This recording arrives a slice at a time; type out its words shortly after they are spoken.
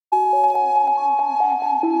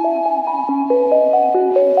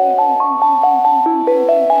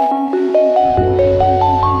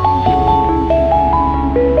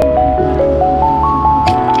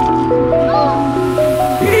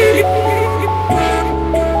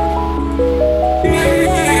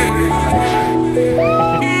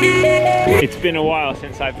been a while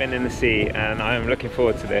since I've been in the sea, and I'm looking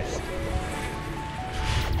forward to this.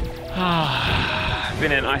 I've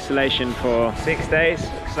been in isolation for 6 days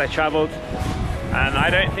because I travelled, and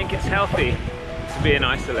I don't think it's healthy to be in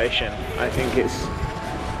isolation. I think it's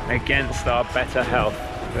against our better health,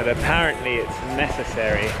 but apparently it's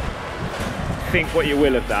necessary. Think what you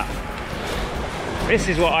will of that. This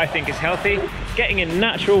is what I think is healthy: getting in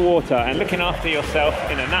natural water and looking after yourself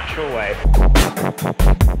in a natural way.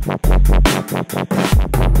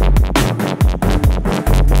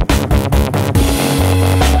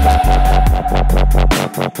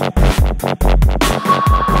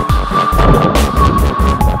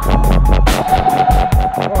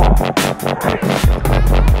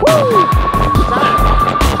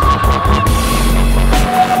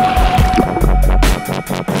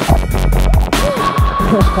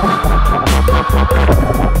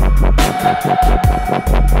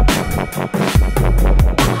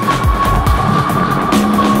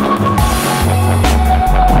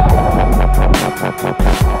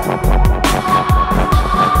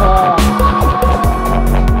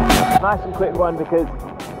 Nice and quick one because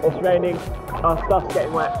it's raining, our stuff's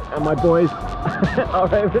getting wet, and my boys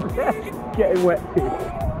are over there getting wet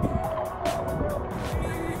too.